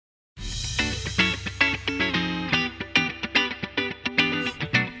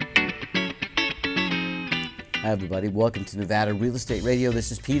everybody. Welcome to Nevada Real Estate Radio.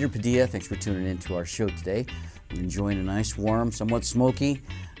 This is Peter Padilla. Thanks for tuning in to our show today. We're enjoying a nice, warm, somewhat smoky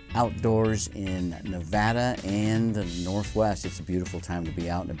outdoors in Nevada and the Northwest. It's a beautiful time to be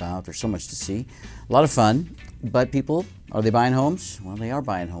out and about. There's so much to see. A lot of fun. But people, are they buying homes? Well, they are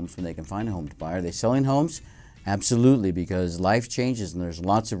buying homes when they can find a home to buy. Are they selling homes? Absolutely, because life changes and there's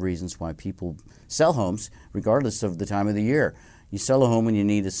lots of reasons why people sell homes regardless of the time of the year. You sell a home when you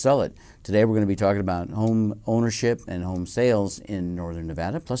need to sell it. Today we're going to be talking about home ownership and home sales in Northern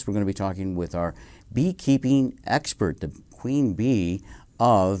Nevada. Plus we're going to be talking with our beekeeping expert, the queen bee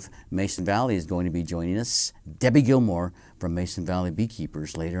of Mason Valley is going to be joining us, Debbie Gilmore from Mason Valley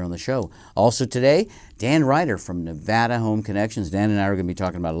Beekeepers later on the show. Also today, Dan Ryder from Nevada Home Connections. Dan and I are going to be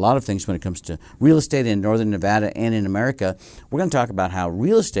talking about a lot of things when it comes to real estate in Northern Nevada and in America. We're going to talk about how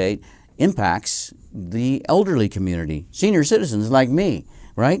real estate impacts the elderly community, senior citizens like me,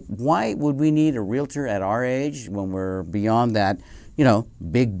 right? Why would we need a realtor at our age when we're beyond that,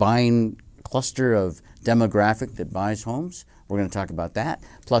 big buying cluster of demographic that buys homes? We're going to talk about that.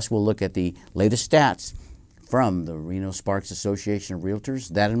 Plus, we'll look at the latest stats from the Reno Sparks Association of Realtors.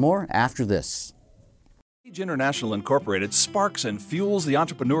 That and more after this. Sage International Incorporated sparks and fuels the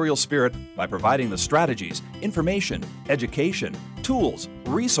entrepreneurial spirit by providing the strategies, information, education, tools,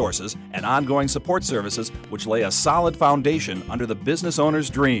 resources, and ongoing support services which lay a solid foundation under the business owner's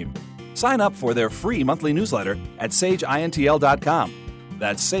dream. Sign up for their free monthly newsletter at sageintl.com.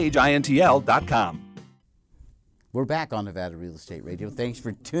 That's sageintl.com. We're back on Nevada Real Estate Radio. Thanks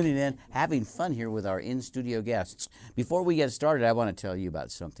for tuning in, having fun here with our in-studio guests. Before we get started, I want to tell you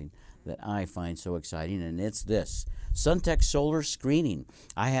about something that I find so exciting, and it's this, SunTech Solar Screening.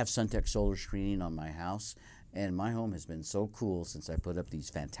 I have SunTech Solar Screening on my house, and my home has been so cool since I put up these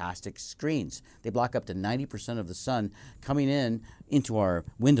fantastic screens. They block up to 90% of the sun coming into our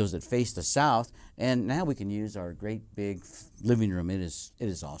windows that face the south, and now we can use our great big living room. It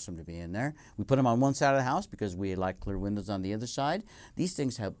is awesome to be in there. We put them on one side of the house because we like clear windows on the other side. These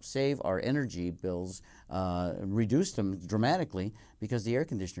things help save our energy bills, reduce them dramatically because the air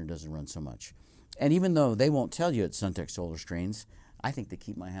conditioner doesn't run so much. And even though they won't tell you it's SunTech Solar Screens, I think they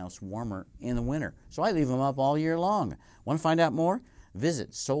keep my house warmer in the winter. So I leave them up all year long. Want to find out more?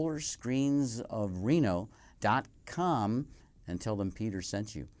 Visit solarscreensofreno.com and tell them Peter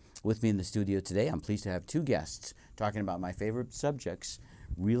sent you. With me in the studio today, I'm pleased to have two guests talking about my favorite subjects,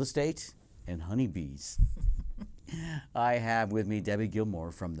 real estate and honeybees. I have with me Debbie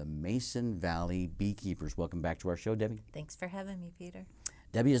Gilmore from the Mason Valley Beekeepers. Welcome back to our show, Debbie. Thanks for having me, Peter.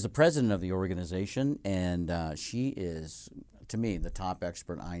 Debbie is the president of the organization, and she is, to me, the top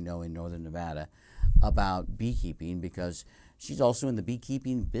expert I know in Northern Nevada about beekeeping because she's also in the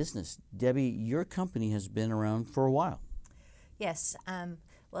beekeeping business. Debbie, your company has been around for a while. Yes.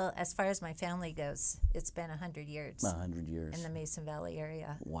 Well, as far as my family goes, it's been 100 years. 100 years. In the Mason Valley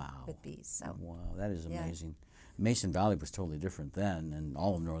area. Wow. With bees. So. Wow, that is amazing. Yeah. Mason Valley was totally different then, and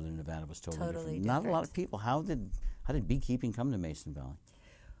all of Northern Nevada was totally different. Not a lot of people. How did beekeeping come to Mason Valley?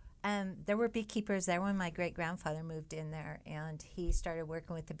 There were beekeepers there when my great-grandfather moved in there, and he started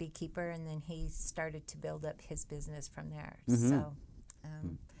working with the beekeeper, and then he started to build up his business from there. Mm-hmm. So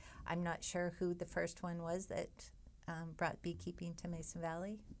I'm not sure who the first one was that brought beekeeping to Mason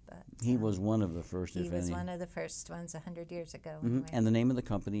Valley. But he was one of the first, if any. He was one of the first ones 100 years ago. Mm-hmm. Anyway. And the name of the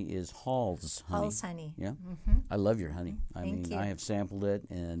company is Hall's Honey. Hall's Honey. Yeah? Mm-hmm. I love your honey. Thank you. I have sampled it,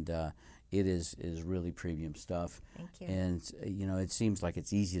 and it is really premium stuff. Thank you. And, it seems like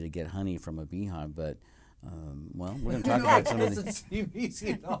it's easy to get honey from a beehive, but, we're going to talk about some of the... It doesn't seem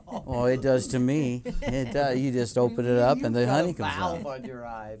easy at all. Oh, it does to me. It does. You just open it up, and the honey comes out. Valve on your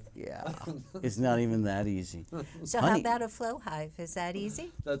hive. Yeah. It's not even that easy. So honey. How about a flow hive? Is that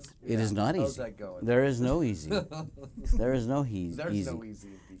easy? It is not easy. How's that going? There is no easy. There is no easy. There's no easy.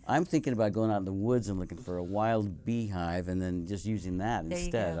 I'm thinking about going out in the woods and looking for a wild beehive and then just using that there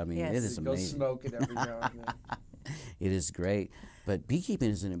instead. I mean, yes. It is amazing. Go smoke it every now and then. It is great. But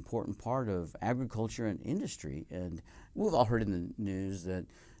beekeeping is an important part of agriculture and industry. And we've all heard in the news that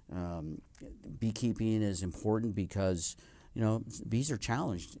beekeeping is important because, bees are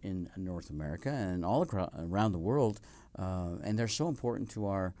challenged in North America and all around the world. And they're so important to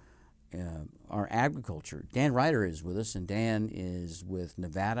our agriculture. Dan Ryder is with us, and Dan is with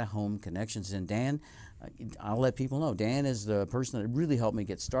Nevada Home Connections. And Dan, I'll let people know, Dan is the person that really helped me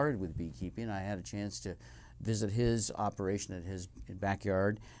get started with beekeeping. I had a chance to visit his operation at his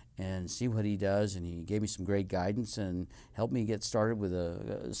backyard and see what he does, and he gave me some great guidance and helped me get started with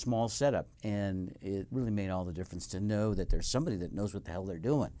a small setup. And it really made all the difference to know that there's somebody that knows what the hell they're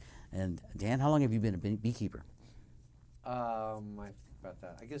doing. And Dan, how long have you been a beekeeper? I think about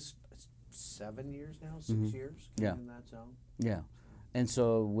that. I guess it's 7 years now, 6 years, Yeah. in that zone. Yeah. And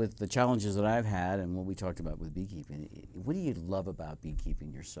so with the challenges that I've had and what we talked about with beekeeping, what do you love about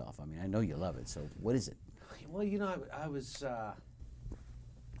beekeeping yourself? I mean, I know you love it, so what is it? Well, I was,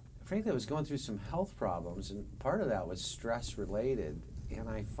 frankly, I was going through some health problems, and part of that was stress related. And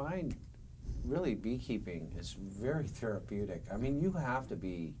I find really beekeeping is very therapeutic. I mean, you have to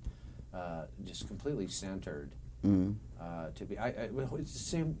be just completely centered to be. It's the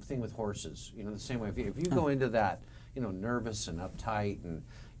same thing with horses. The same way. If you go into that, nervous and uptight, and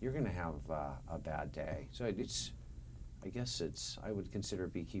you're going to have a bad day. So I would consider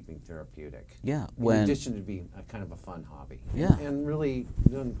beekeeping therapeutic. Yeah. In addition to being a kind of a fun hobby. Yeah. And really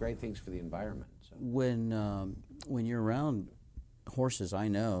doing great things for the environment. So. When you're around horses, I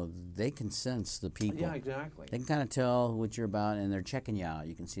know they can sense the people. Yeah, exactly. They can kind of tell what you're about, and they're checking you out.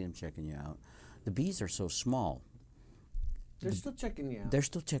 You can see them checking you out. The bees are so small. They're still checking you out. They're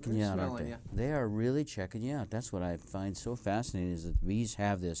still checking you out, aren't they? You. They are really checking you out. That's what I find so fascinating is that the bees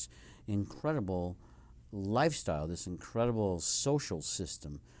have this incredible lifestyle, this incredible social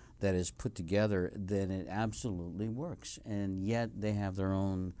system that is put together that it absolutely works. And yet they have their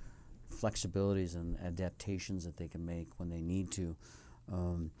own flexibilities and adaptations that they can make when they need to.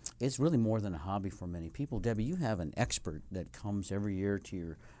 It's really more than a hobby for many people. Debbie, you have an expert that comes every year to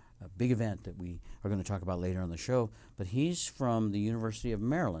your big event that we are going to talk about later on the show, but he's from the University of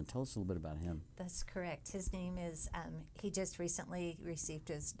Maryland. Tell us a little bit about him. That's correct. His name is, he just recently received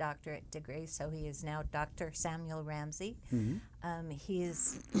his doctorate degree, so he is now Dr. Samuel Ramsey. He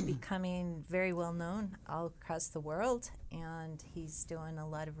is becoming very well known all across the world, and he's doing a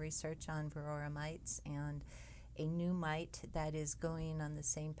lot of research on Varroa mites and a new mite that is going on the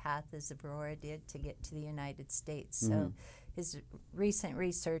same path as the Varroa did to get to the United States. So his recent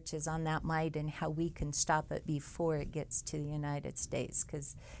research is on that mite and how we can stop it before it gets to the United States,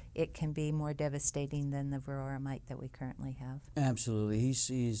 because it can be more devastating than the Varroa mite that we currently have. Absolutely.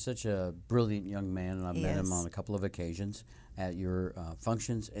 He's such a brilliant young man, and I've met him on a couple of occasions at your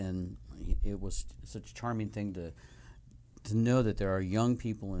functions, and it was such a charming thing to know that there are young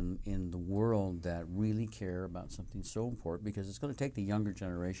people in the world that really care about something so important, because it's going to take the younger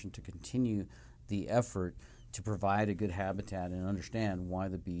generation to continue the effort to provide a good habitat and understand why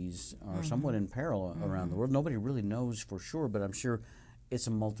the bees are somewhat in peril around the world. Nobody really knows for sure, but I'm sure it's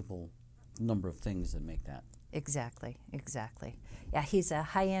a multiple number of things that make that. Exactly. Yeah, he's a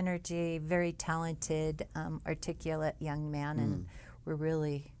high-energy, very talented, articulate young man, and we're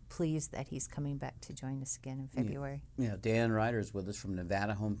really pleased that he's coming back to join us again in February. Yeah, Dan Ryder is with us from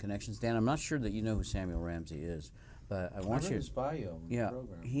Nevada Home Connections. Dan, I'm not sure that you know who Samuel Ramsey is, but I want read you. his bio in the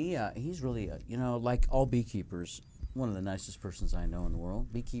program. He's really like all beekeepers, one of the nicest persons I know in the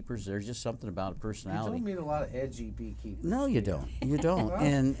world. Beekeepers, there's just something about a personality. You don't meet a lot of edgy beekeepers. No, you don't. You don't. Well,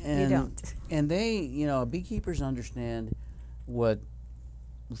 and you don't. And they, beekeepers understand what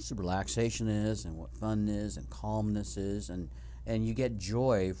relaxation is and what fun is and calmness is, and you get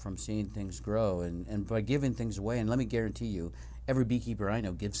joy from seeing things grow and by giving things away. And let me guarantee you, every beekeeper I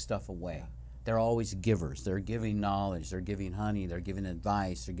know gives stuff away. They're always givers. They're giving knowledge. They're giving honey. They're giving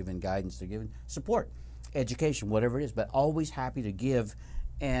advice. They're giving guidance. They're giving support, education, whatever it is, but always happy to give.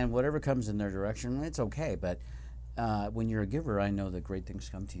 And whatever comes in their direction, it's okay. But when you're a giver, I know that great things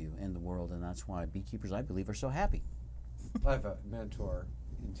come to you in the world, and that's why beekeepers, I believe, are so happy. I have a mentor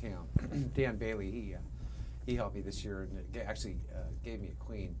in town, Dan Bailey. He helped me this year and actually gave me a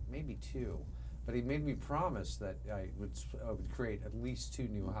queen, maybe two. But he made me promise that I would create at least 2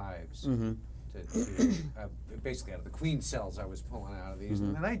 new hives. To basically out of the queen cells I was pulling out of these.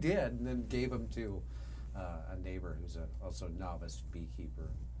 And I did, and then gave them to a neighbor who's also a novice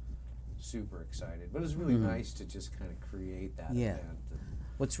beekeeper. Super excited. But it was really nice to just kind of create that event.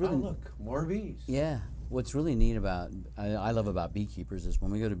 What's really look, more bees. Yeah. What's really neat I love about beekeepers is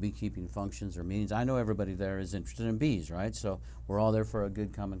when we go to beekeeping functions or meetings, I know everybody there is interested in bees, right? So we're all there for a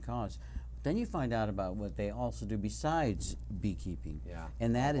good common cause. Then you find out about what they also do besides beekeeping. Yeah.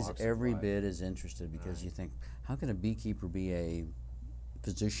 And that is every bit as interested, because you think, how can a beekeeper be a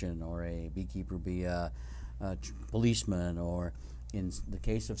physician, or a beekeeper be a policeman, or in the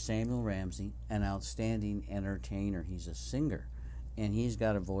case of Samuel Ramsey, an outstanding entertainer. He's a singer, and he's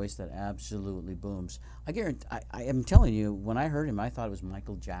got a voice that absolutely booms. I guarantee, I am telling you, when I heard him, I thought it was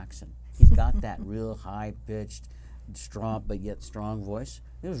Michael Jackson. He's got that real high-pitched, strong but yet strong voice.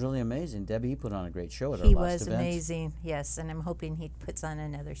 It was really amazing. Debbie, he put on a great show at our last event. He was amazing, yes, and I'm hoping he puts on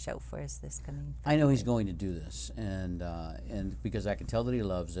another show for us this coming February. I know he's going to do this, and because I can tell that he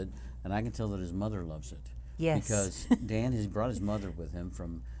loves it, and I can tell that his mother loves it. Yes. Because Dan has brought his mother with him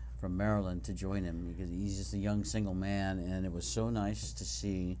from Maryland to join him, because he's just a young single man, and it was so nice to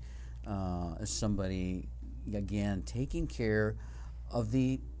see as somebody, again, taking care of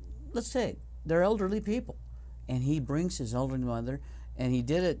let's say, they're elderly people. And he brings his elderly mother, and he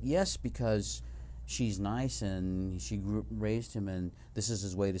did it, yes, because she's nice and she raised him, and this is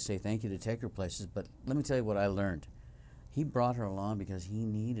his way to say thank you, to take her places. But let me tell you what I learned. He brought her along because he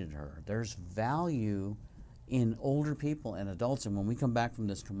needed her. There's value in older people and adults. And when we come back from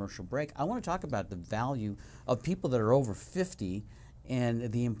this commercial break, I want to talk about the value of people that are over 50 and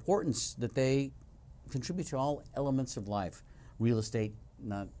the importance that they contribute to all elements of life. Real estate,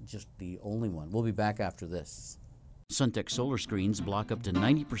 not just the only one. We'll be back after this. Suntech solar screens block up to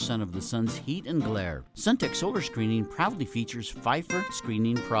 90% of the sun's heat and glare. Suntech solar screening proudly features Pfeiffer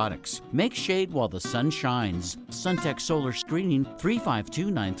screening products. Make shade while the sun shines. Suntech solar screening,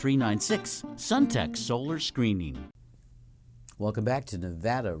 352-9396. Suntech solar screening. Welcome back to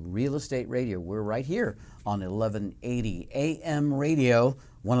Nevada Real Estate Radio. We're right here on 1180 AM radio,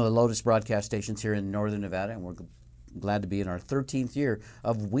 one of the Lotus broadcast stations here in Northern Nevada, and we're glad to be in our 13th year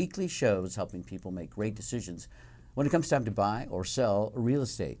of weekly shows helping people make great decisions when it comes time to buy or sell real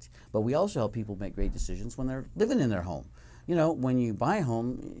estate. But we also help people make great decisions when they're living in their home. You know, when you buy a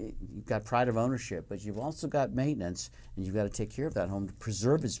home, you've got pride of ownership, but you've also got maintenance, and you've got to take care of that home to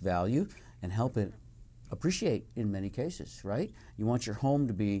preserve its value and help it appreciate in many cases, right? You want your home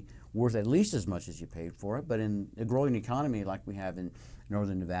to be worth at least as much as you paid for it, but in a growing economy like we have in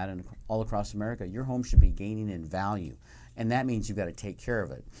Northern Nevada and all across America, your home should be gaining in value. And that means you've got to take care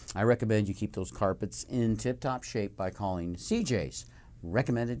of it. I recommend you keep those carpets in tip-top shape by calling CJ's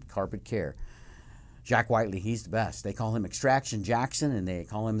Recommended Carpet Care. Jack Whiteley, he's the best. They call him Extraction Jackson, and they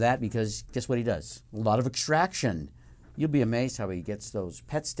call him that because guess what he does? A lot of extraction. You'll be amazed how he gets those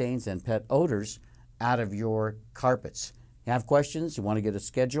pet stains and pet odors out of your carpets. You have questions? You want to get a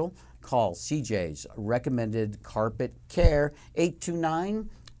schedule? Call CJ's Recommended Carpet Care,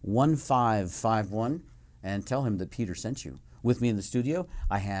 829-1551. And tell him that Peter sent you. With me in the studio,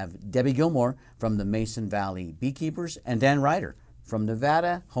 I have Debbie Gilmore from the Mason Valley Beekeepers and Dan Ryder from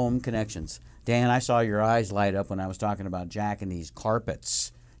Nevada Home Connections. Dan, I saw your eyes light up when I was talking about Jack and these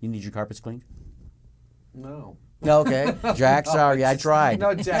carpets. You need your carpets cleaned? No. Okay. Jack, sorry, I tried.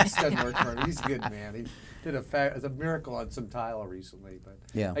 No, Jack's done work for him. He's a good man. He did a miracle on some tile recently. But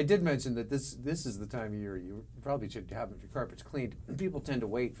yeah. I did mention that this is the time of year you probably should have your carpets cleaned. People tend to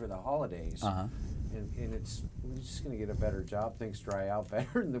wait for the holidays. Uh-huh. And we're just going to get a better job. Things dry out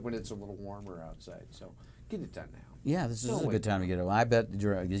better when it's a little warmer outside. So get it done now. Yeah, this is a good time to get it. I bet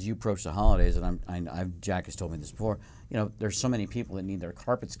as you approach the holidays, and Jack has told me this before, you know, there's so many people that need their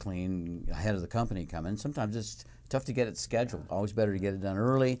carpets cleaned ahead of the company coming. Sometimes it's tough to get it scheduled. Always better to get it done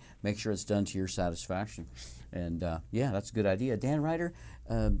early, make sure it's done to your satisfaction. And yeah, that's a good idea. Dan Ryder,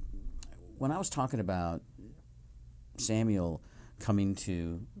 when I was talking about Samuel coming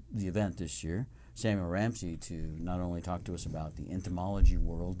to the event this year, Samuel Ramsey, to not only talk to us about the entomology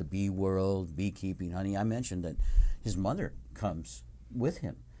world, the bee world, beekeeping, honey, I mentioned that his mother comes with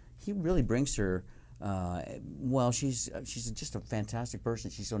him. He really brings her, well, she's just a fantastic person.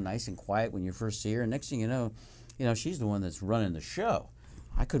 She's so nice and quiet when you first see her. And next thing you know, she's the one that's running the show.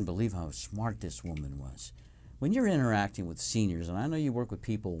 I couldn't believe how smart this woman was. When you're interacting with seniors, and I know you work with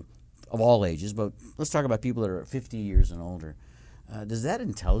people of all ages, but let's talk about people that are 50 years and older. Does that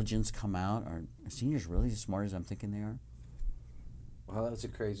intelligence come out? Are seniors really as smart as I'm thinking they are? Well, that's a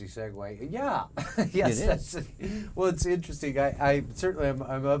crazy segue. Yeah, yes. It is. Well, it's interesting. I certainly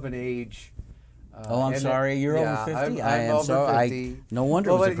I'm of an age. I'm sorry, you're over 50. I am over 50. No wonder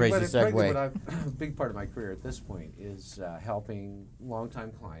it was a crazy segue. A big part of my career at this point is helping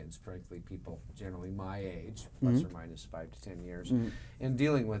longtime clients, frankly, people generally my age, plus or minus 5 to 10 years, and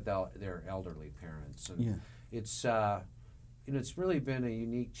dealing with their elderly parents. And it's it's really been a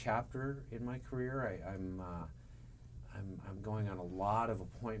unique chapter in my career. I'm going on a lot of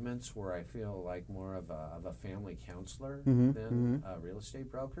appointments where I feel like more of a family counselor than a real estate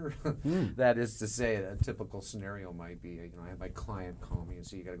broker. That is to say, a typical scenario might be, I have my client call me and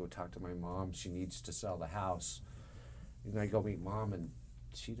say, you got to go talk to my mom. She needs to sell the house. And I go meet mom, and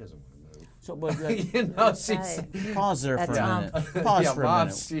she doesn't want to move. So, but she's pause there for a minute. Pause for a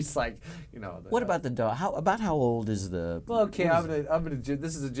minute. She's like, what about the dog? How old is the? Well, okay, I'm gonna.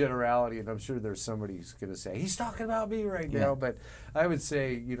 This is a generality, and I'm sure there's somebody who's gonna say he's talking about me right now. But I would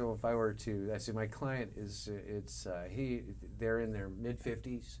say, if I were to, I say my client they're in their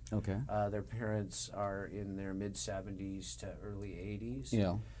mid-50s. Okay. Their parents are in their mid-70s to early 80s.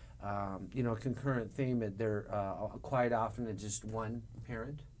 Yeah. Concurrent theme. They're quite often it's just one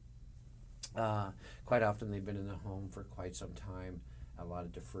parent. Quite often they've been in the home for quite some time, a lot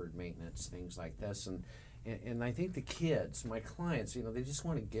of deferred maintenance, things like this. And And I think the kids, my clients, they just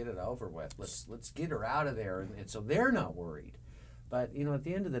want to get it over with. Let's get her out of there, and so they're not worried. But at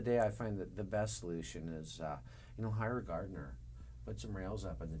the end of the day, I find that the best solution is hire a gardener, put some rails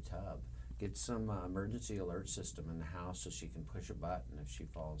up in the tub, get some emergency alert system in the house so she can push a button if she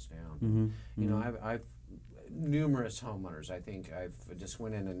falls down. I've numerous homeowners. I think I've just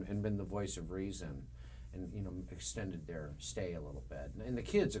went in and been the voice of reason, and extended their stay a little bit. And the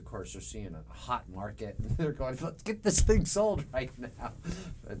kids, of course, are seeing a hot market, and they're going, let's get this thing sold right now.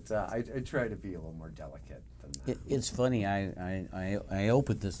 But I try to be a little more delicate than that. It's funny, I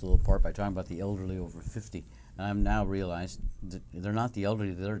opened this little part by talking about the elderly over 50, and I've now realized that they're not the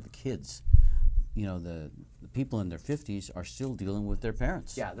elderly, they're the kids. The people in their 50s are still dealing with their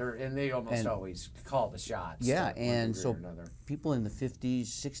parents. Yeah, they almost always call the shots. Yeah, and so people in the 50s,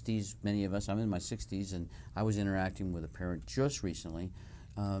 60s, many of us, I'm in my 60s, and I was interacting with a parent just recently.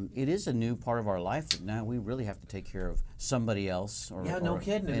 It is a new part of our life that now we really have to take care of somebody else. No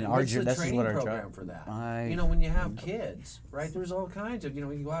kidding. And what's the training program for that? When you have kids, right, there's all kinds of, you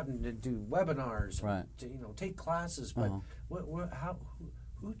go out and do webinars, right. Take classes, but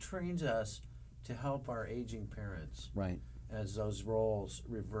who trains us to help our aging parents, right? As those roles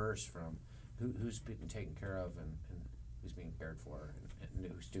reverse from who's being taken care of and who's being cared for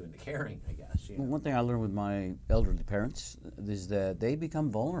and who's doing the caring, I guess. Well, one thing I learned with my elderly parents is that they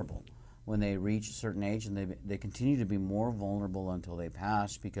become vulnerable when they reach a certain age, and they continue to be more vulnerable until they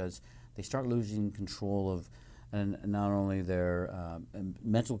pass, because they start losing control of not only their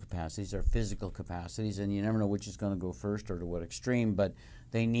mental capacities, their physical capacities, and you never know which is going to go first or to what extreme, but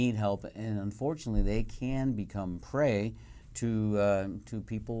they need help, and unfortunately they can become prey to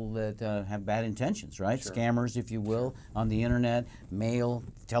people that have bad intentions, right? Sure. Scammers, if you will, on the internet, mail,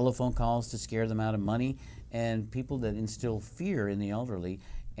 telephone calls to scare them out of money, and people that instill fear in the elderly,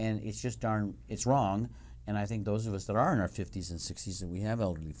 and it's wrong. And I think those of us that are in our 50s and 60s, that we have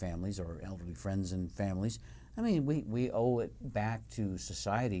elderly families or elderly friends and families, I mean, we owe it back to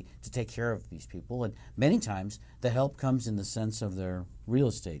society to take care of these people. And many times the help comes in the sense of their real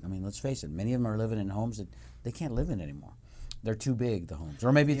estate. I mean, let's face it, many of them are living in homes that they can't live in anymore. They're too big, the homes.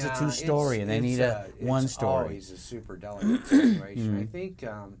 Or maybe it's a two-story and they need a one-story. It's always a super delicate situation. I think,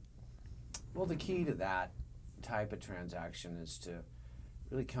 the key to that type of transaction is to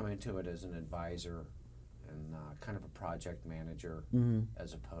really come into it as an advisor and kind of a project manager,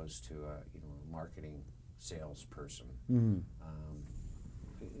 as opposed to a marketing salesperson. Of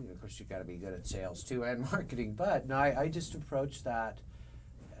course, you've got to be good at sales too and marketing, but no, I just approach that,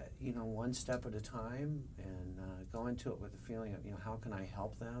 one step at a time, and go into it with the feeling of, how can I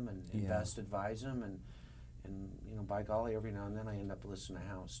help them and best advise them, and by golly, every now and then I end up listing a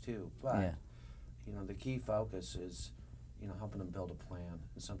house too. But the key focus is, helping them build a plan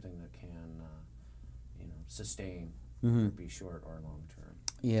and something that can, sustain, whether it be short or long term.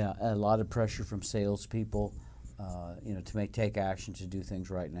 Yeah, a lot of pressure from salespeople, to take action to do things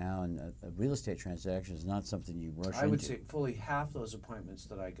right now. And a real estate transaction is not something you rush into. I would say fully half those appointments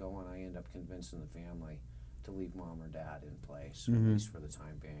that I go on, I end up convincing the family to leave mom or dad in place, at least for the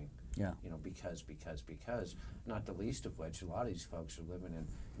time being. Yeah. Because, not the least of which, a lot of these folks are living in,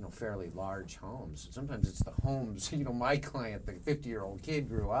 fairly large homes. Sometimes it's the homes, my client, the 50-year-old kid,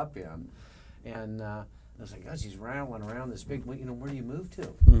 grew up in. And I was like, gosh, he's rattling around this big, where do you move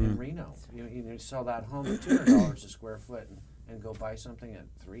to? In Reno. You sell that home at $200 a square foot and go buy something at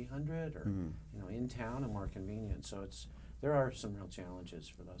 $300 or, in town and more convenient. So there are some real challenges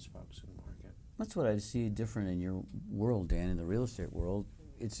for those folks in the market. That's what I see different in your world, Dan, in the real estate world.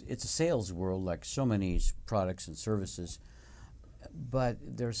 It's a sales world like so many products and services, but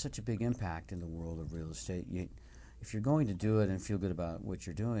there's such a big impact in the world of real estate. If you're going to do it and feel good about what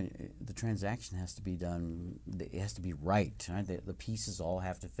you're doing, the transaction has to be done, it has to be right? The pieces all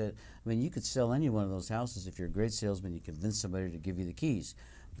have to fit. I mean, you could sell any one of those houses if you're a great salesman, you convince somebody to give you the keys.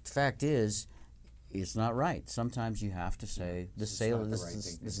 But the fact is, it's not right. Sometimes you have to say, this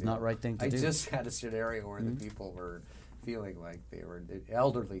is not the right thing to do. I just had a scenario where the people were feeling like they were an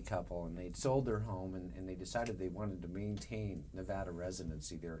elderly couple, and they'd sold their home, and they decided they wanted to maintain Nevada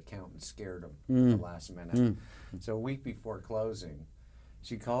residency. Their accountant scared them at the last minute. So a week before closing,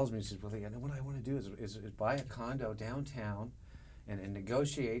 she calls me and says, well, what I want to do is buy a condo downtown and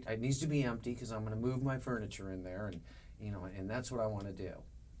negotiate. It needs to be empty because I'm going to move my furniture in there, and that's what I want to do.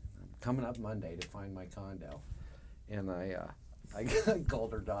 I'm coming up Monday to find my condo, and I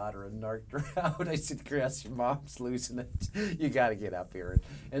called her daughter and narked her out. I said, Chris, your mom's losing it. You got to get up here.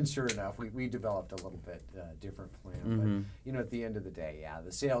 And sure enough, we developed a little bit different plan. But, at the end of the day,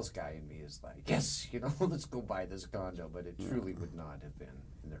 the sales guy in me is like, yes, let's go buy this condo. But it truly would not have been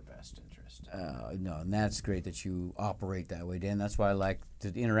in their best interest. No, and that's great that you operate that way, Dan. That's why I like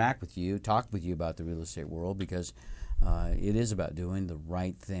to interact with you, talk with you about the real estate world, because it is about doing the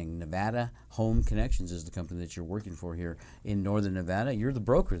right thing. Nevada Home Connections is the company that you're working for here in Northern Nevada. You're the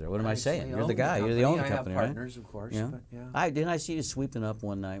broker there. What am I saying? You're the guy. You're the owner company, right? I have partners, of course. Yeah. But yeah. Didn't I see you sweeping up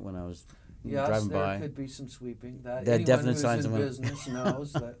one night when I was Yes, driving there by? could be some sweeping. That That anyone definite who's signs in of a- business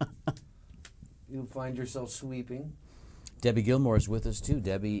knows that you find yourself sweeping. Debbie Gilmore is with us too.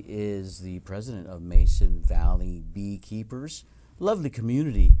 Debbie is the president of Mason Valley Beekeepers. Lovely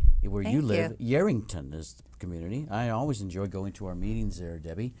community where you Thank live. Yarrington is the community. I always enjoy going to our meetings there,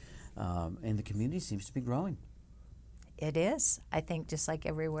 Debbie. And the community seems to be growing. It is. I think just like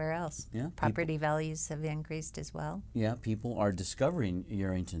everywhere else. Yeah, Property values have increased as well. Yeah, people are discovering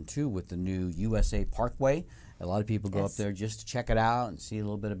Yarrington too with the new USA Parkway. A lot of people go up Yes. there just to check it out and see a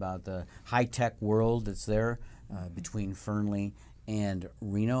little bit about the high-tech world that's there between Fernley and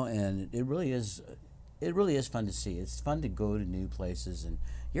Reno, and it really is fun to see. It's fun to go to new places, and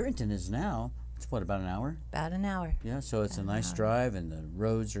Yarrington is now, it's what, about an hour? About an hour. Yeah, so it's a nice drive, and the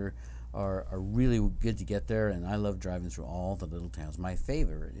roads are really good to get there, and I love driving through all the little towns. My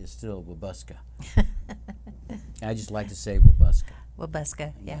favorite is still Wabusca. I just like to say Wabusca.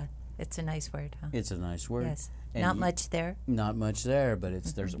 Wabusca, yeah. It's a nice word, huh? It's a nice word. Yes. And Not much there. Not much there, but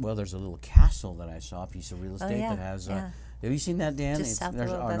it's there's a little castle that I saw, a piece of real estate yeah, that has. yeah. Have you seen that, Dan? Just south of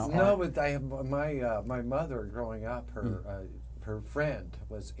there's- Wabusca. No, but I have my mother growing up. Her friend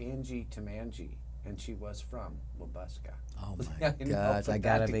was Angie Tamangi, and she was from Wabusca. Oh my Yeah, I know, gosh, put I that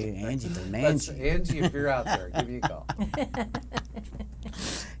gotta be together. Angie to That's Mangy. Angie, if you're out there, give me a call.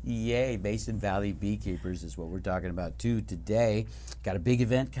 Yay, Mason Valley Beekeepers is what we're talking about too today. Got a big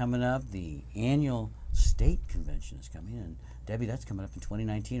event coming up. The annual state convention is coming in. Debbie, that's coming up in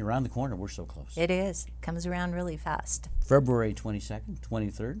 2019, around the corner. We're so close. It is. Comes around really fast. February 22nd,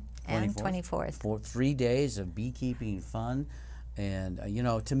 23rd, And 24th. 24th. For 3 days of beekeeping fun. And,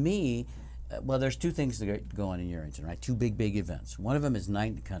 to me, well, there's two things that go on in Yarrington, right? Two big events. One of them is Night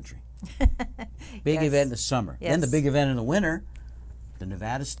in the Country. Big Yes. event in the summer. Then the Yes. big event in the winter, the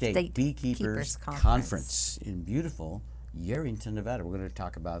Nevada State State Beekeepers Keepers Conference in beautiful Yarrington, Nevada. We're going to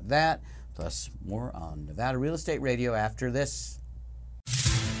talk about that, plus more on Nevada Real Estate Radio after this.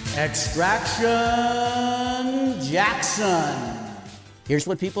 Extraction Jackson. Here's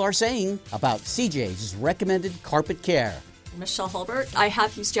what people are saying about CJ's recommended carpet care. Michelle Hulbert. I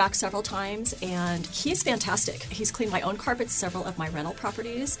have used Jack several times, and he's fantastic. He's cleaned my own carpets, several of my rental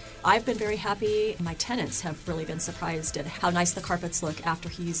properties. I've been very happy. My tenants have really been surprised at how nice the carpets look after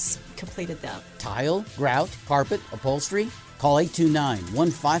he's completed them. Tile, grout, carpet, upholstery? Call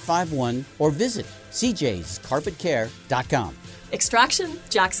 829-1551 or visit cjscarpetcare.com. Extraction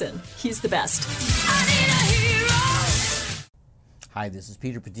Jackson. He's the best. Hi, this is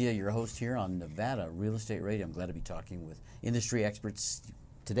Peter Padilla, your host here on Nevada Real Estate Radio. I'm glad to be talking with industry experts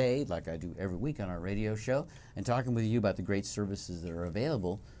today, like I do every week on our radio show, and talking with you about the great services that are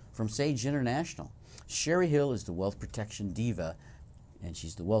available from Sage International. Sherry Hill is the wealth protection diva, and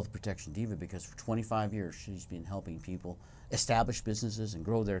she's the wealth protection diva because for 25 years she's been helping people establish businesses and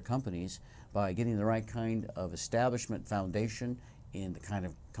grow their companies by getting the right kind of establishment foundation in the kind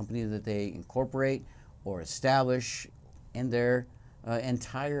of company that they incorporate or establish, and their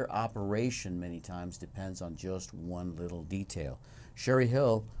entire operation many times depends on just one little detail. Sherry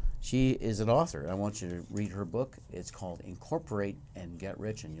Hill, she is an author. I want you to read her book. It's called Incorporate and Get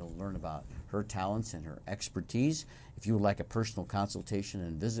Rich, and you'll learn about her talents and her expertise. If you would like a personal consultation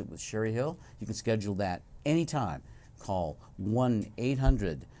and visit with Sherry Hill, you can schedule that anytime. Call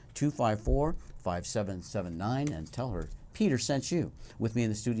 1-800-254-5779 and tell her Peter sent you. With me in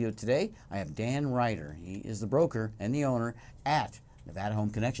the studio today, I have Dan Ryder. He is the broker and the owner at Nevada Home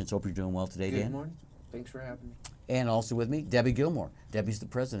Connections. Hope you're doing well today, Dan. Good morning. Thanks for having me. And also with me, Debbie Gilmore. Debbie's the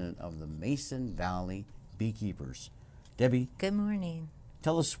president of the Mason Valley Beekeepers. Debbie, Good morning.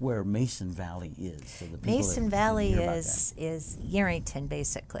 tell us where Mason Valley is. So the people Mason that Valley hear about is Yarrington,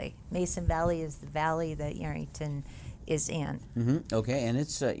 basically. Mason Valley is the valley that Yarrington is in. that. Okay, and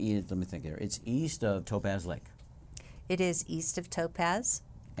it's, let me think here, it's east of Topaz Lake. It is east of Topaz.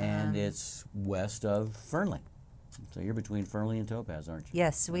 And it's west of Fernley. So you're between Fernley and Topaz, aren't you?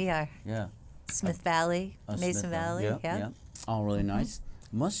 Yes, we are. Yeah. Smith Valley, Smith Mason Valley. Yeah. All really nice.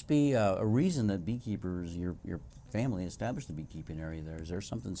 Must be a reason that beekeepers, your family established the beekeeping area there. Is there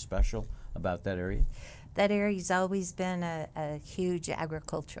something special about that area? That area's always been a huge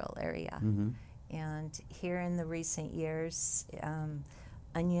agricultural area. And here in the recent years,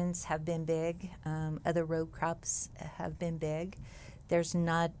 onions have been big. Other row crops have been big. There's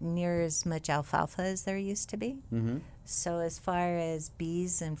not near as much alfalfa as there used to be. So as far as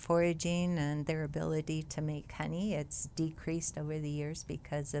bees and foraging and their ability to make honey, it's decreased over the years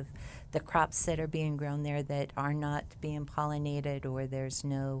because of the crops that are being grown there that are not being pollinated, or there's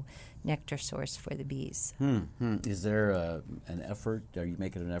no nectar source for the bees. Is there an effort? Are you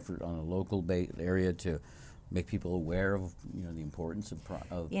making an effort on a local area to make people aware of the importance of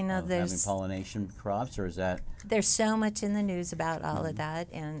of having there's- pollination crops, or is that There's so much in the news about all of that,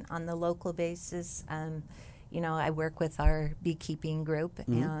 and on the local basis, I work with our beekeeping group,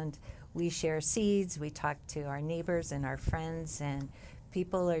 and we share seeds. We talk to our neighbors and our friends, and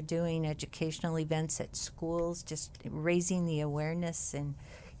people are doing educational events at schools, just raising the awareness. And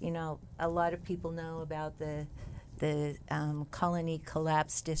a lot of people know about the colony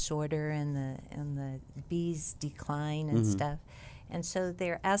collapse disorder and the bees decline and stuff. And so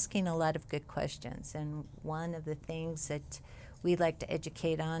they're asking a lot of good questions. And one of the things that we like to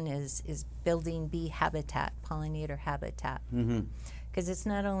educate on is building bee habitat, pollinator habitat. Because it's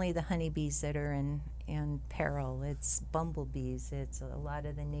not only the honeybees that are in peril, it's bumblebees, it's a lot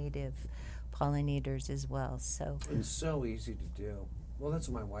of the native pollinators as well. So It's so easy to do. Well, that's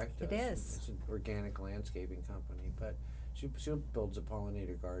what my wife does. It is. It's an organic landscaping company, but she builds a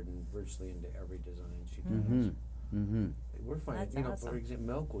pollinator garden virtually into every design she does. We're finding, That's for awesome. example,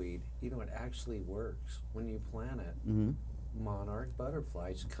 milkweed, it actually works. When you plant it, monarch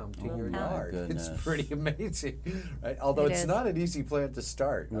butterflies come to Oh your my yard. goodness. It's pretty amazing, right? Although It it's is. not an easy plant to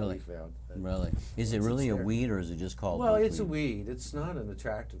start, Really? we found. But really? Is it once really it's a there- weed, or is it just called? Well, it's a milkweed? weed. It's not an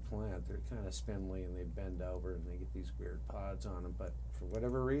attractive plant. They're kind of spindly and they bend over and they get these weird pods on them. But for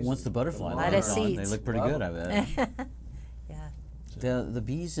whatever reason, Once the butterfly Lot of lands on, they seeds. look pretty Love good. I bet. yeah, The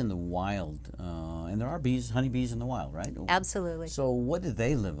bees in the wild, and there are honeybees in the wild, right? absolutely. So what do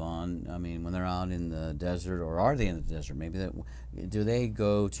they live on? I mean, when they're out in the desert, or are they in the desert? Maybe do they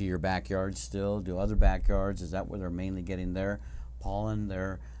go to your backyard still? Do other backyards? Is that where they're mainly getting their pollen,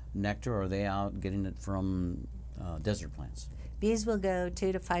 their nectar, or are they out getting it from desert plants? Bees will go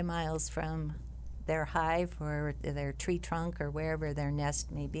 2 to 5 miles from their hive or their tree trunk or wherever their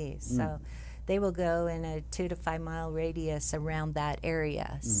nest may be. So they will go in a 2 to 5 mile radius around that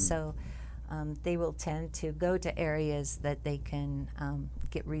area. So they will tend to go to areas that they can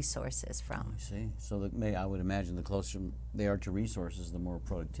get resources from. I see. So I would imagine the closer they are to resources, the more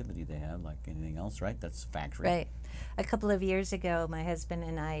productivity they have, like anything else, right? That's factory. Right. A couple of years ago, my husband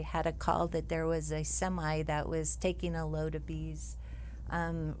and I had a call that there was a semi that was taking a load of bees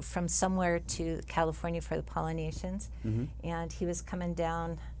from somewhere to California for the pollinations. And he was coming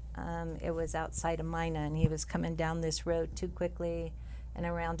down, it was outside of Mina, and he was coming down this road too quickly and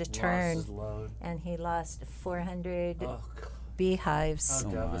around a turn. Lost his load. And he lost 400 Oh, God. beehives How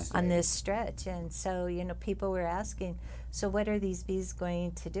my. devastating. on this stretch. And so, people were asking, so what are these bees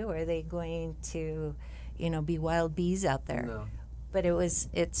going to do? Are they going to, be wild bees out there? No. But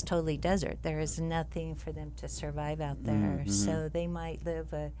it's totally desert. There is nothing for them to survive out there. So they might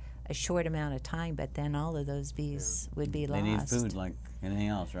live a short amount of time, but then all of those bees would be They lost. need food like anything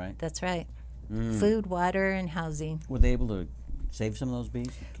else, right? That's right. Food, water, and housing. Were they able to save some of those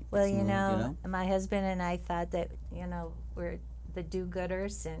bees? Well, Some, my husband and I thought that, we're the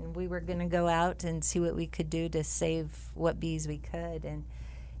do-gooders, and we were going to go out and see what we could do to save what bees we could.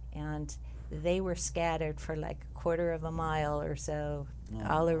 And they were scattered for like a quarter of a mile or so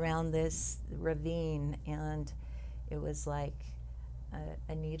all around this ravine, and it was like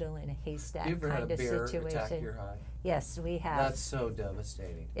a needle in a haystack You ever had kind a of bear situation. attack your hive? Yes, we have. That's so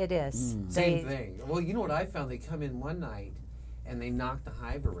devastating. It is. Same thing. Well, you know what I found? They come in one night and they knock the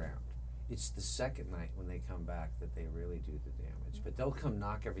hive around. It's the second night when they come back that they really do the damage. But they'll come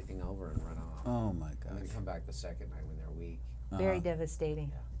knock everything over and run off. Oh my And then gosh. come back the second night when they're weak. Very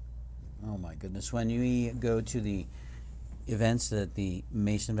devastating. Oh my goodness. When you go to the events that the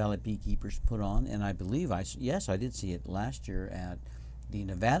Mason Valley Beekeepers put on, and I believe I did see it last year at the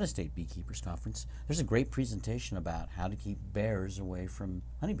Nevada State Beekeepers Conference. There's a great presentation about how to keep bears away from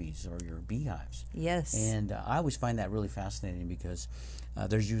honeybees or your beehives. Yes. And I always find that really fascinating because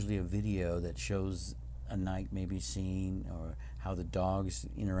there's usually a video that shows a night maybe scene or how the dogs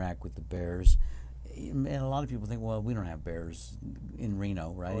interact with the bears. And a lot of people think, well, we don't have bears in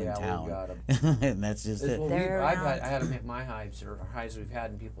Reno, right, Oh, in yeah, town. we've got 'em. And that's just it. Well, They're I around. had them at my hives, or hives we've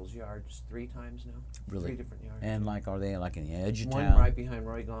had in people's yards 3 times now. Really? 3 different yards. And like, are they like in the edge of one town? right behind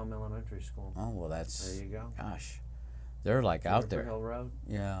Roy Gom Elementary School. Oh, well, that's, There you go. gosh, they're like out River there. Hill Road.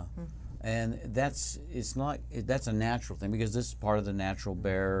 Yeah. And that's a natural thing because this is part of the natural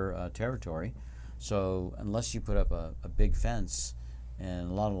bear territory. So unless you put up a big fence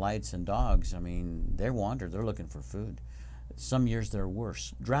and a lot of lights and dogs, I mean, they wander. They're looking for food. some years they're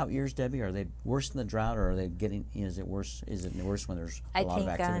worse. Drought years, Debbie, are they worse than the drought, or are they getting? Is it worse? Is it worse when there's a lot of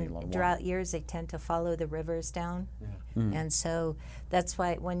activity? I think drought years they tend to follow the rivers down, Mm. and so that's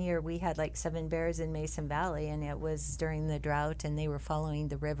why one year we had like 7 bears in Mason Valley, and it was during the drought, and they were following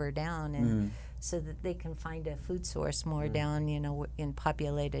the river down, and so that they can find a food source more down, in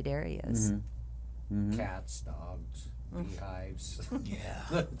populated areas. Cats, dogs, beehives.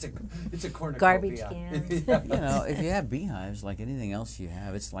 Yeah. it's a cornucopia. Garbage cans. If you have beehives, like anything else you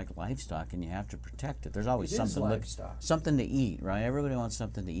have, it's like livestock, and you have to protect it. There's always It is something livestock. something to eat, right? Everybody wants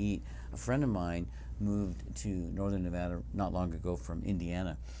something to eat. A friend of mine moved to northern Nevada not long ago from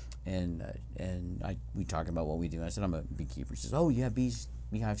Indiana, and we talked about what we do. I said, I'm a beekeeper. She says, oh, you have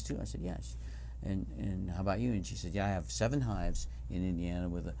beehives too? I said, yes. And how about you? And she said, yeah, I have 7 hives in Indiana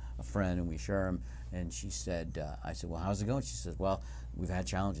with a friend, and we share them. And she said, I said, well, how's it going? She said, well, we've had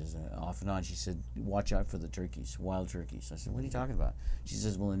challenges off and on. She said, watch out for the turkeys, wild turkeys. I said, what are you talking about? She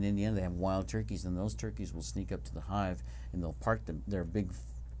says, well, in Indiana they have wild turkeys, and those turkeys will sneak up to the hive, and they'll park their big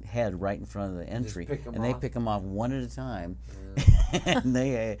head right in front of the entry, and they pick them off one at a time, and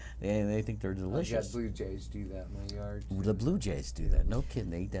they think they're delicious. I've got blue jays do that in my yard. The blue jays do that. No kidding,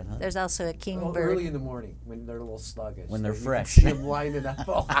 they eat that, huh? There's also a kingbird. Early in the morning when they're a little sluggish. When they're You can fresh. see them lining up.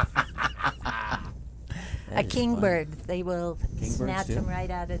 A kingbird. They will Kingbirds snatch do? them right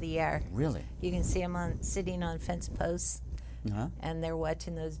out of the air. Really? You can see them sitting on fence posts, Uh-huh. and they're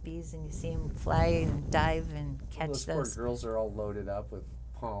watching those bees, and you see them fly and dive and catch Those poor girls are all loaded up with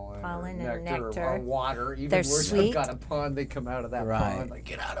pollen Pollen or and nectar, nectar. or water. Even They're worse, sweet. I've got a pond. They come out of that Right. pond like,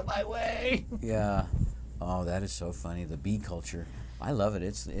 get out of my way. Yeah. Oh, that is so funny. The bee culture. I love it.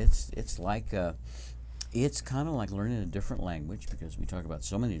 It's like it's kind of like learning a different language, because we talk about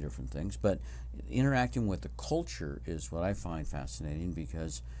so many different things. But interacting with the culture is what I find fascinating,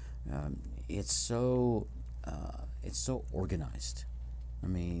 because it's so organized. I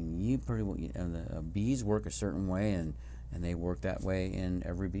mean, you pretty well. The bees work a certain way, and they work that way in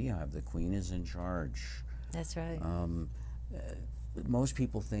every beehive. The queen is in charge. That's right. Most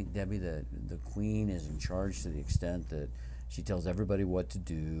people think, Debbie, that the queen is in charge to the extent that she tells everybody what to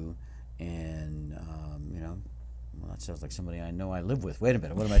do, and well, that sounds like somebody I know I live with. Wait a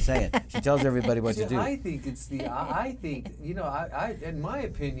minute, what am I saying? She tells everybody what to do. I think it's I think, in my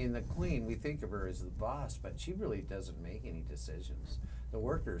opinion, the queen, we think of her as the boss, but she really doesn't make any decisions. The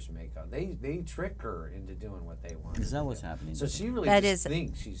workers make them. They trick her into doing what they want. Is that what's happening? So she really That just is-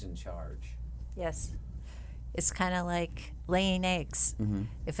 thinks she's in charge. Yes. It's kind of like laying eggs.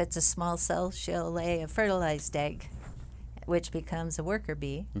 If it's a small cell, she'll lay a fertilized egg, which becomes a worker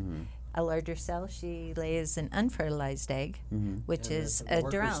bee. A larger cell, she lays an unfertilized egg, which And is the a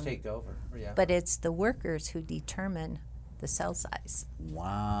workers drone. take over. Yeah. But it's the workers who determine the cell size.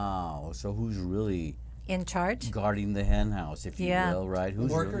 Wow. So who's really In charge? guarding the hen house, if you Yeah. will, right?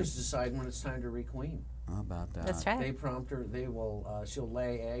 Who's workers decide when it's time to requeen. Really? How about that? That's right. They prompt her. They will. She'll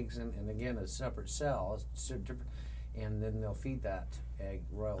lay eggs, and again a separate cell, and then they'll feed that egg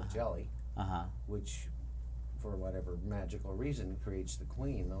royal jelly, which, for whatever magical reason, creates the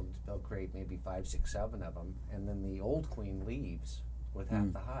queen. They'll create maybe 5, 6, 7 of them, and then the old queen leaves with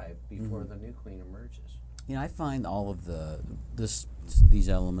half the hive before the new queen emerges. You know, I find all of these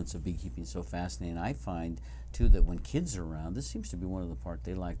elements of beekeeping so fascinating. I find too that when kids are around, this seems to be one of the parts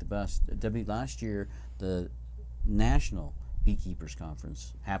they like the best. Debbie, last year the National Beekeepers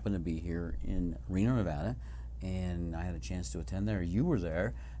Conference happened to be here in Reno, Nevada, and I had a chance to attend there. You were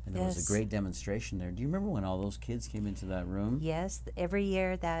there, and there was Yes. a great demonstration there. Do you remember when all those kids came into that room? Yes, every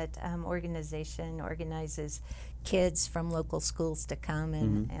year that organization organizes kids from local schools to come,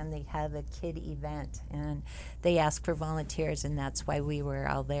 and they have a kid event, and they ask for volunteers, and that's why we were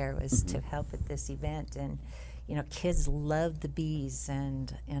all there, was to help at this event. And kids love the bees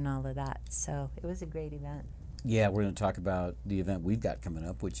and all of that, so it was a great event. Yeah, we're going to talk about the event we've got coming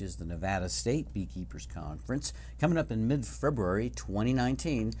up, which is the Nevada State Beekeepers Conference, coming up in mid-February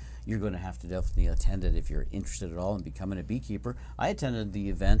 2019. You're going to have to definitely attend it if you're interested at all in becoming a beekeeper. I attended the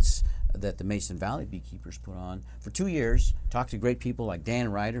events that the Mason Valley Beekeepers put on for 2 years, talked to great people like Dan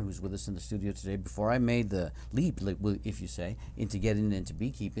Ryder, who's with us in the studio today, before I made the leap, if you say, into getting into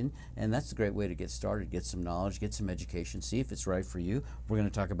beekeeping. And that's a great way to get started, get some knowledge, get some education, see if it's right for you. We're going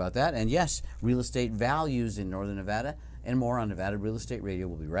to talk about that. And yes, real estate values in Northern Nevada and more on Nevada Real Estate Radio.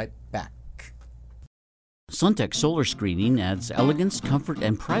 We'll be right back. Suntech Solar Screening adds elegance, comfort,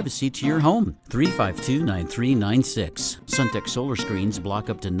 and privacy to your home. 352-9396. Suntech Solar Screens block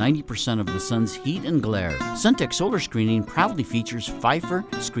up to 90% of the sun's heat and glare. Suntech Solar Screening proudly features Pfeiffer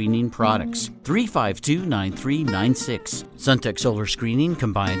screening products. 352-9396. Suntech Solar Screening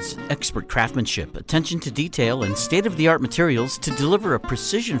combines expert craftsmanship, attention to detail, and state-of-the-art materials to deliver a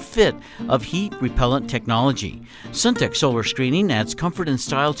precision fit of heat-repellent technology. Suntech Solar Screening adds comfort and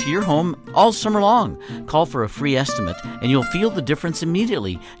style to your home all summer long. Call for a free estimate, and you'll feel the difference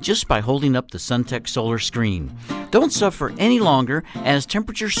immediately just by holding up the Suntech Solar Screen. Don't suffer any longer as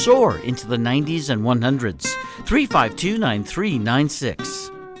temperatures soar into the 90s and 100s.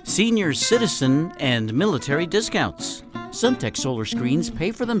 352-9396. Senior citizen and military discounts. Suntech Solar Screens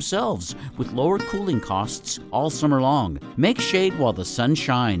pay for themselves with lower cooling costs all summer long. Make shade while the sun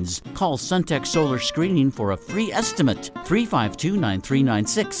shines. Call Suntech Solar Screening for a free estimate.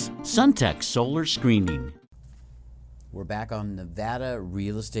 352-9396. Suntech Solar Screening. We're back on Nevada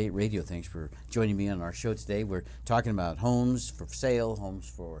Real Estate Radio. Thanks for joining me on our show today. We're talking about homes for sale, homes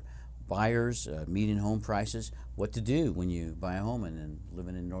for buyers, median home prices, what to do when you buy a home and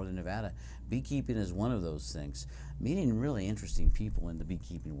living in northern Nevada. Beekeeping is one of those things. Meeting really interesting people in the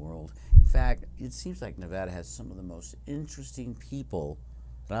beekeeping world. In fact, it seems like Nevada has some of the most interesting people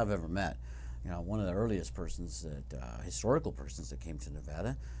that I've ever met. You know, one of the earliest persons that, historical persons that came to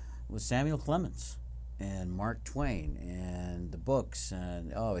Nevada was Samuel Clemens and Mark Twain and the books,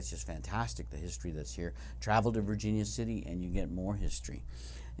 and it's just fantastic, the history that's here. Travel to Virginia City and you get more history.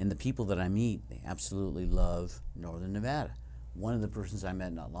 And the people that I meet, they absolutely love northern Nevada. One of the persons I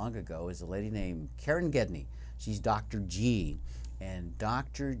met not long ago is a lady named Karen Gedney. She's Dr. G, and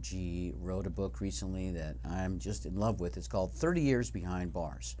Dr. G wrote a book recently that I'm just in love with. It's called 30 Years Behind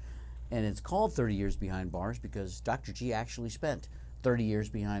Bars. And it's called 30 Years Behind Bars because Dr. G actually spent 30 years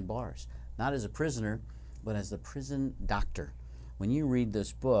behind bars. Not as a prisoner, but as the prison doctor. When you read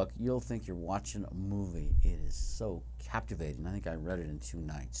this book, you'll think you're watching a movie. It is so captivating. I think I read it in 2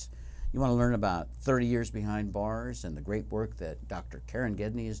 nights. You want to learn about 30 years behind bars and the great work that Dr. Karen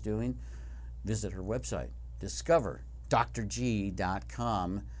Gedney is doing? Visit her website,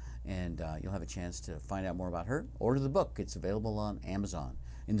 discoverdrg.com, and you'll have a chance to find out more about her. Order the book. It's available on Amazon.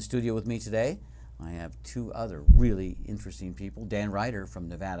 In the studio with me today, I have 2 other really interesting people. Dan Ryder from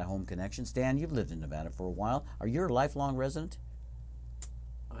Nevada Home Connections. Dan, you've lived in Nevada for a while. Are you a lifelong resident?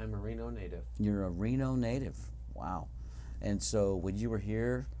 I'm a Reno native. You're a Reno native. Wow. And so when you were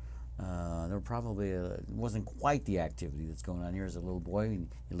here, there probably wasn't quite the activity that's going on here as a little boy. And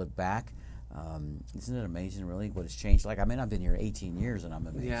you look back, isn't it amazing, really, what has changed? Like, I mean, I've been here 18 years, and I'm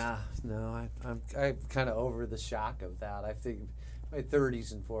amazed. Yeah, no, I'm kind of over the shock of that. I think my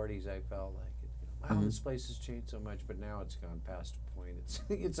 30s and 40s, I felt like, wow, this place has changed so much, but now it's gone past a point.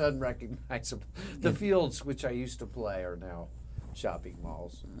 It's unrecognizable. The fields which I used to play are now shopping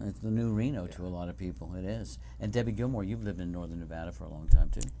malls. It's the new Reno to a lot of people. It is. And Debbie Gilmore, you've lived in northern Nevada for a long time,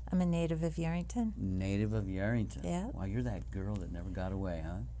 too. I'm a native of Yerington. Native of Yerington. Yeah. Wow, you're that girl that never got away,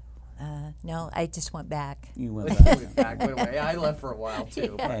 huh? No, I just went back. You went back. Went away. I left for a while,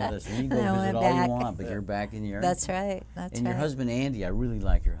 too. Hey, listen, you can I go went visit all back. you want, but you're back in Yerington. That's right. That's And right. your husband, Andy, I really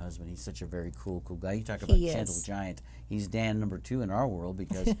like your husband. He's such a very cool guy. You talk about He gentle is. giant. He's Dan number 2 in our world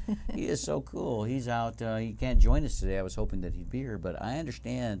because he is so cool. He's out. He can't join us today. I was hoping that he'd be here, but I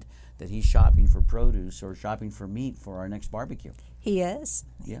understand that he's shopping for produce or shopping for meat for our next barbecue. He is.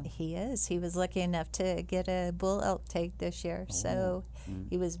 Yeah. He is. He was lucky enough to get a bull elk take this year, so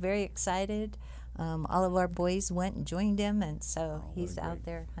he was very excited. All of our boys went and joined him, and so he's out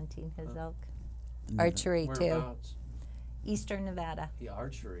there hunting his elk. Archery, too. Whereabouts? Eastern Nevada. Yeah,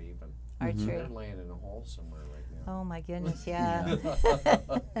 archery even. Archery. They're laying in a hole somewhere right now. Oh, my goodness, yeah.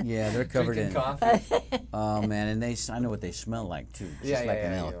 Yeah, they're covered Drinking in. coffee. Oh man, and I know what they smell like too. Just Yeah, like yeah,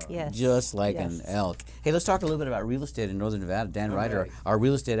 an yeah, elk. yeah. Yes. Just like Yes. an elk. Hey, let's talk a little bit about real estate in northern Nevada. Dan Ryder, Okay. our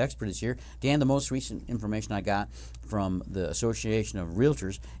real estate expert, is here. Dan, the most recent information I got from the Association of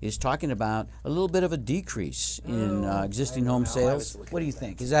Realtors is talking about a little bit of a decrease in existing I home know. I sales. was looking What do you at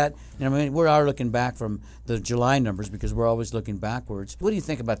think? that. Is that, I mean, we are looking back from the July numbers because we're always looking backwards. What do you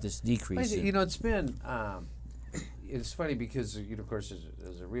think about this decrease? You know, it's been. It's funny because, of course,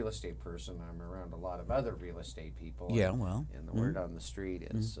 as a real estate person, I'm around a lot of other real estate people. Yeah, and, well, And the word on the street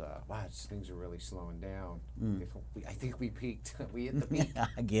is, wow, things are really slowing down. I think we peaked. We hit the peak.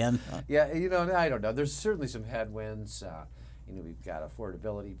 Again? Yeah, I don't know. There's certainly some headwinds. We've got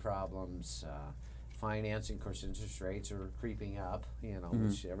affordability problems, financing. Of course, interest rates are creeping up.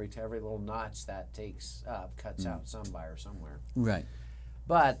 Which every little notch that takes up cuts out some buyer somewhere. Right.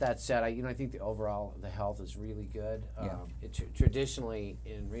 But that said, I think the overall the health is really good. Yeah. Traditionally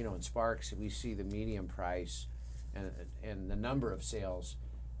in Reno and Sparks, we see the median price and the number of sales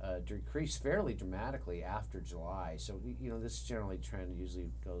decrease fairly dramatically after July. So this generally trend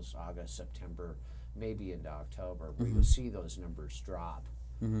usually goes August, September, maybe into October, where you'll see those numbers drop.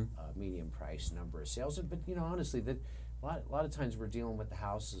 Median price number of sales, but honestly, that a lot of times we're dealing with the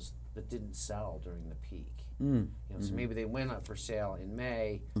houses that didn't sell during the peak. So maybe they went up for sale in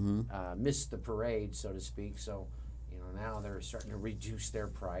May, missed the parade, so to speak. So now they're starting to reduce their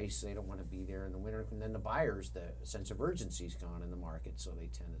price. They don't want to be there in the winter, and then the buyers, the sense of urgency's gone in the market, so they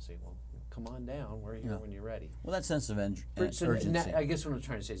tend to say, "Well, come on down. We're here when you're ready." Well, that sense of urgency. I guess what I'm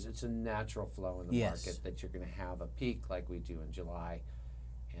trying to say is it's a natural flow in the Yes. market that you're going to have a peak like we do in July,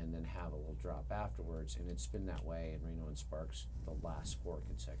 and then have a little drop afterwards. And it's been that way in Reno and Sparks the last 4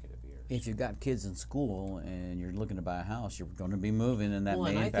 consecutive years. If you've got kids in school and you're looking to buy a house, you're going to be moving, and that Well,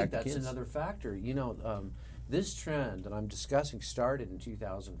 may and I impact think the that's kids. another factor. This trend that I'm discussing started in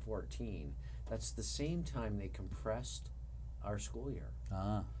 2014. That's the same time they compressed our school year.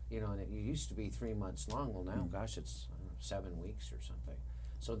 Ah, And it used to be 3 months long. Well, now, gosh, it's 7 weeks or something.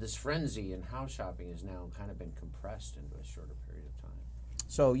 So this frenzy in house shopping has now kind of been compressed into a shorter period of time.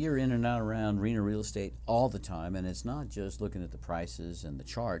 so you're in and out around Reno real estate all the time, and it's not just looking at the prices and the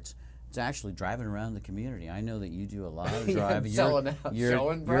charts. It's actually driving around the community. I know that you do a lot of Yeah, driving. selling out,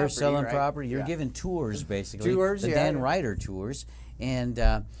 showing you're property, selling right? property. You're Yeah. giving tours, basically. Tours, the yeah. Dan Ryder tours. And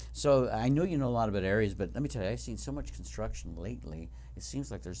so I know you know a lot about areas, but let me tell you, I've seen so much construction lately. It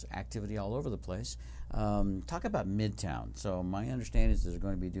seems like there's activity all over the place. Talk about Midtown. So my understanding is they're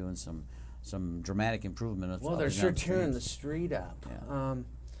going to be doing some dramatic improvement. Well, they're sure tearing the street up. Yeah.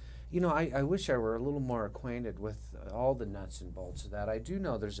 I wish I were a little more acquainted with all the nuts and bolts of that. I do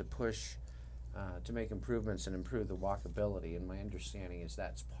know there's a push to make improvements and improve the walkability, and my understanding is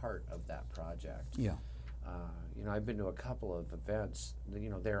that's part of that project. Yeah. I've been to a couple of events,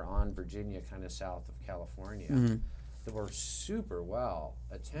 there on Virginia, kind of south of California, that were super well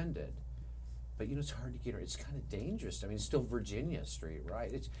attended. But it's hard to get. It's kind of dangerous. I mean, it's still Virginia Street,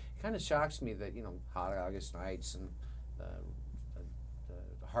 right? It kind of shocks me that hot August nights and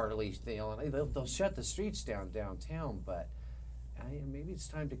the Harley thing, they'll shut the streets down downtown. But maybe it's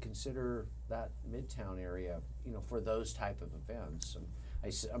time to consider that Midtown area, for those type of events. And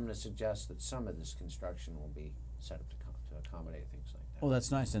I'm going to suggest that some of this construction will be set up to accommodate things like that. Well,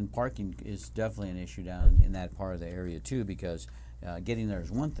 that's nice, and parking is definitely an issue down in that part of the area too, because getting there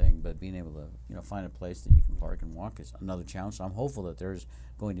is one thing, but being able to find a place that you can park and walk is another challenge. So I'm hopeful that there's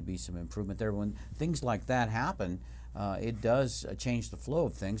going to be some improvement there. When things like that happen, it does change the flow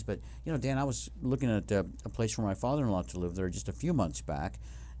of things. But Dan, I was looking at a place for my father-in-law to live there just a few months back,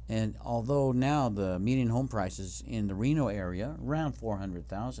 and although now the median home prices in the Reno area around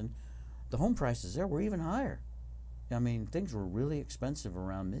 $400,000, the home prices there were even higher. I mean, things were really expensive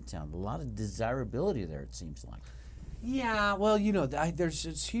around Midtown. A lot of desirability there, it seems like. Yeah, well, there's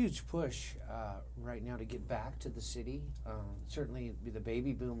this huge push right now to get back to the city. Certainly the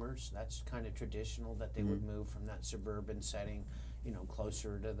baby boomers, that's kind of traditional that they would move from that suburban setting,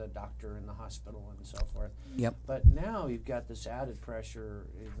 closer to the doctor and the hospital and so forth. Yep. But now you've got this added pressure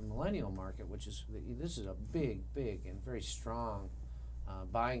in the millennial market, this is a big, big and very strong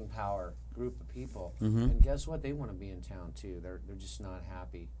buying power group of people. And guess what? They want to be in town too. They're just not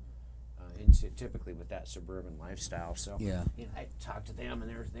happy typically with that suburban lifestyle. So Yeah. I talk to them, and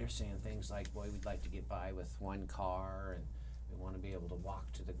they're saying things like, "Boy, we'd like to get by with one car, and we want to be able to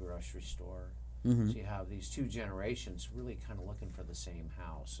walk to the grocery store." So you have these two generations really kind of looking for the same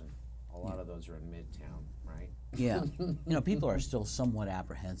house, and a lot of those are in Midtown, right? Yeah. People are still somewhat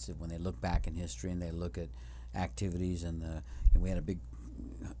apprehensive when they look back in history and they look at activities and we had a big,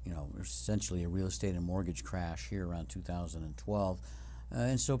 essentially a real estate and mortgage crash here around 2012.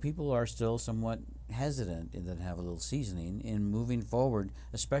 And so people are still somewhat hesitant that have a little seasoning in moving forward,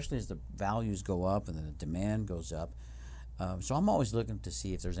 especially as the values go up and the demand goes up. So I'm always looking to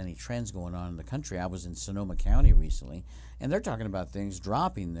see if there's any trends going on in the country. I was in Sonoma County recently, and they're talking about things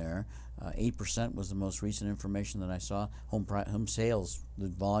dropping there. 8% was the most recent information that I saw. Home sales, the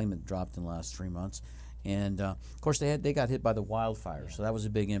volume had dropped in the last 3 months. And, of course, they got hit by the wildfire, so that was a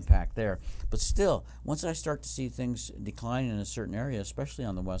big impact there. But still, once I start to see things decline in a certain area, especially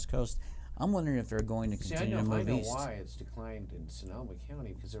on the West Coast, I'm wondering if they're going to continue to move east. I know why it's declined in Sonoma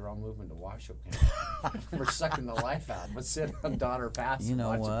County, because they're all moving to Washoe County. We're sucking the life out. But sit on Donner Pass. You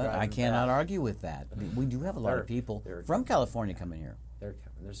know what? I cannot argue with that. We do have a lot of people from California coming here. They're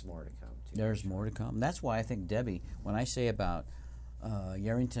coming. There's more to come, too. There's more to come. That's why I think, Debbie, when I say about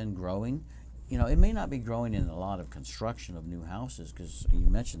Yerington growing, it may not be growing in a lot of construction of new houses, because you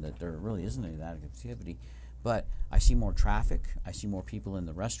mentioned that there really isn't any of that activity, but I see more traffic. I see more people in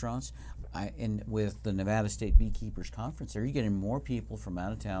the restaurants. And with the Nevada State Beekeepers Conference, you're getting more people from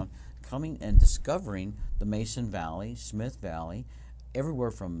out of town coming and discovering the Mason Valley, Smith Valley,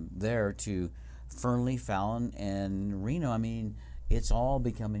 everywhere from there to Fernley, Fallon, and Reno. I mean, it's all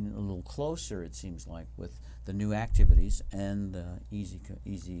becoming a little closer, it seems like, with the new activities and easy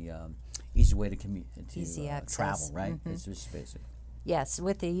way to commute, Easy access. travel, right? It's just basic. Yes,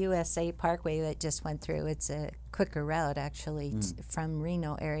 with the USA Parkway that just went through, it's a quicker route actually from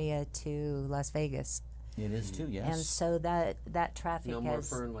Reno area to Las Vegas. It is too, yes. And so that traffic No more has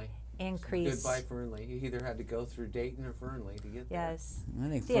Fernley. increased. Goodbye Fernley. You either had to go through Dayton or Fernley to get there. Yes. I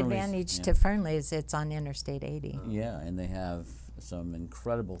think The Fernley's- advantage yeah. to Fernley is it's on Interstate 80. Yeah, and they have some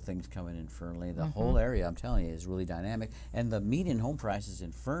incredible things coming in Fernley. The whole area, I'm telling you, is really dynamic. And the median home prices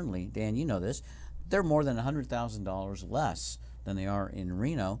in Fernley, Dan, you know this, they're more than $100,000 less than they are in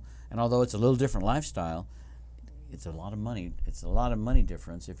Reno. And although it's a little different lifestyle, it's a lot of money. It's a lot of money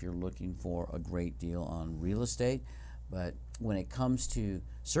difference if you're looking for a great deal on real estate. But when it comes to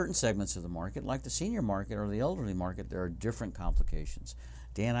certain segments of the market, like the senior market or the elderly market, there are different complications.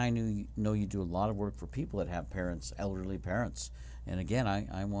 Dan, I know you do a lot of work for people that have parents, elderly parents. And again,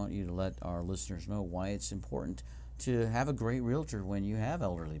 I want you to let our listeners know why it's important to have a great realtor when you have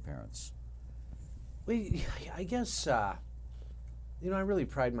elderly parents. Well, I guess, I really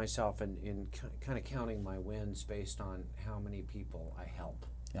pride myself in kind of counting my wins based on how many people I help.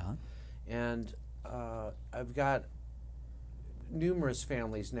 Uh-huh. And I've got numerous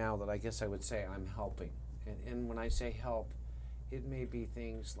families now that I guess I would say I'm helping. And when I say help, it may be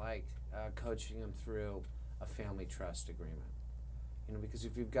things like coaching them through a family trust agreement. Because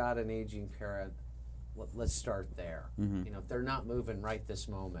if you've got an aging parent, let's start there. If they're not moving right this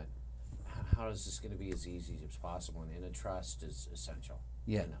moment, how is this going to be as easy as possible? And a trust is essential.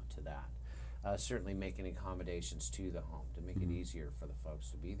 Yeah. To that. Certainly making accommodations to the home to make it easier for the folks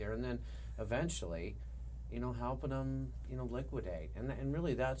to be there, and then eventually, helping them, liquidate. And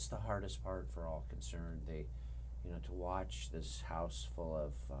really, that's the hardest part for all concerned. They, to watch this house full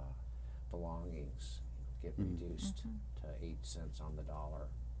of belongings get reduced to 8 cents on the dollar,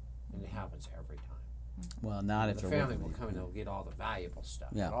 and it happens every time. Well, not if The they're family working will with come and they'll get all the valuable stuff,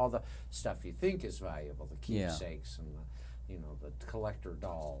 Yeah. but all the stuff you think is valuable, the Yeah. keepsakes and the collector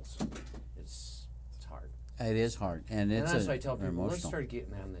dolls. It's hard. It is hard, and it's That's why I tell people, emotional. let's start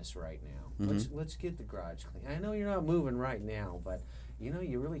getting on this right now. Let's get the garage clean. I know you're not moving right now, but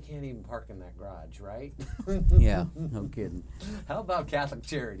you really can't even park in that garage, right? Yeah, no kidding. How about Catholic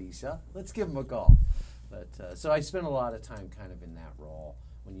Charities, huh? Let's give them a call. But so I spend a lot of time kind of in that role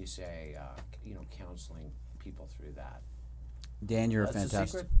when you say, counseling people through that. Dan, you're That's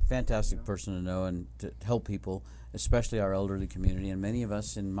the a fantastic person to know and to help people, especially our elderly community. And many of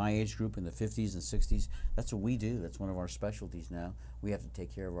us in my age group in the 50s and 60s, that's what we do. That's one of our specialties now. We have to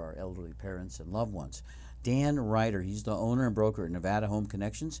take care of our elderly parents and loved ones. Dan Ryder, he's the owner and broker at Nevada Home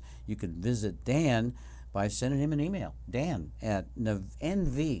Connections. You can visit Dan by sending him an email. Dan at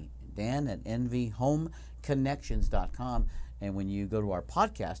nvhomeconnections.com. And when you go to our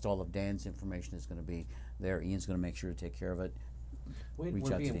podcast, all of Dan's information is going to be there. Ian's going to make sure to take care of it. Wait, Reach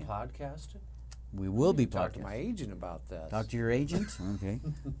we're out to being Dan. podcasted? We will be Talk to my podcasting. agent about this. Talk to your agent? Okay.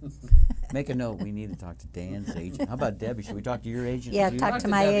 Make a note. We need to talk to Dan's agent. How about Debbie? Should we talk to your agent? Yeah, too? talk to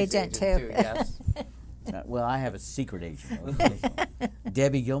my Debbie's agent, too. Yes. Well, I have a secret agent. Okay, so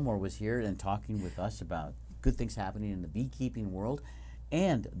Debbie Gilmore was here and talking with us about good things happening in the beekeeping world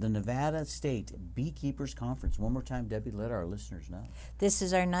and the Nevada State Beekeepers Conference. One more time, Debbie, let our listeners know. This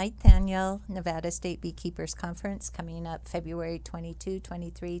is our 9th annual Nevada State Beekeepers Conference coming up February 22,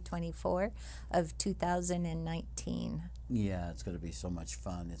 23, 24 of 2019. Yeah, it's going to be so much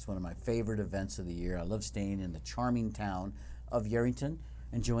fun. It's one of my favorite events of the year. I love staying in the charming town of Yerington,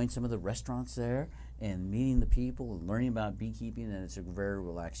 enjoying some of the restaurants there and meeting the people and learning about beekeeping, and it's a very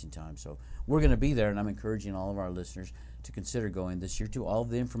relaxing time. So we're going to be there, and I'm encouraging all of our listeners to consider going this year too. All of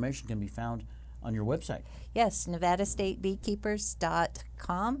the information can be found on your website. Yes,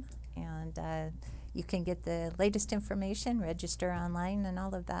 NevadaStateBeekeepers.com, and you can get the latest information, register online, and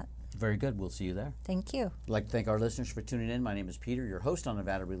all of that. Very good. We'll see you there. Thank you. I'd like to thank our listeners for tuning in. My name is Peter, your host on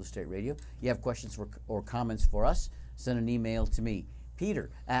Nevada Real Estate Radio. You have questions or comments for us, send an email to me, Peter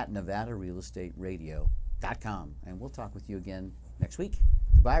at NevadaRealEstateRadio.com. And we'll talk with you again next week.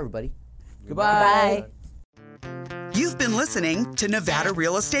 Goodbye, everybody. Goodbye. Bye. You've been listening to Nevada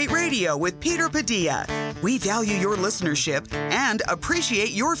Real Estate Radio with Peter Padilla. We value your listenership and appreciate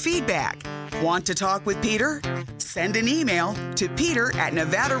your feedback. Want to talk with Peter? Send an email to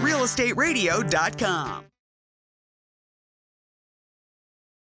peter@nevadarealestateradio.com.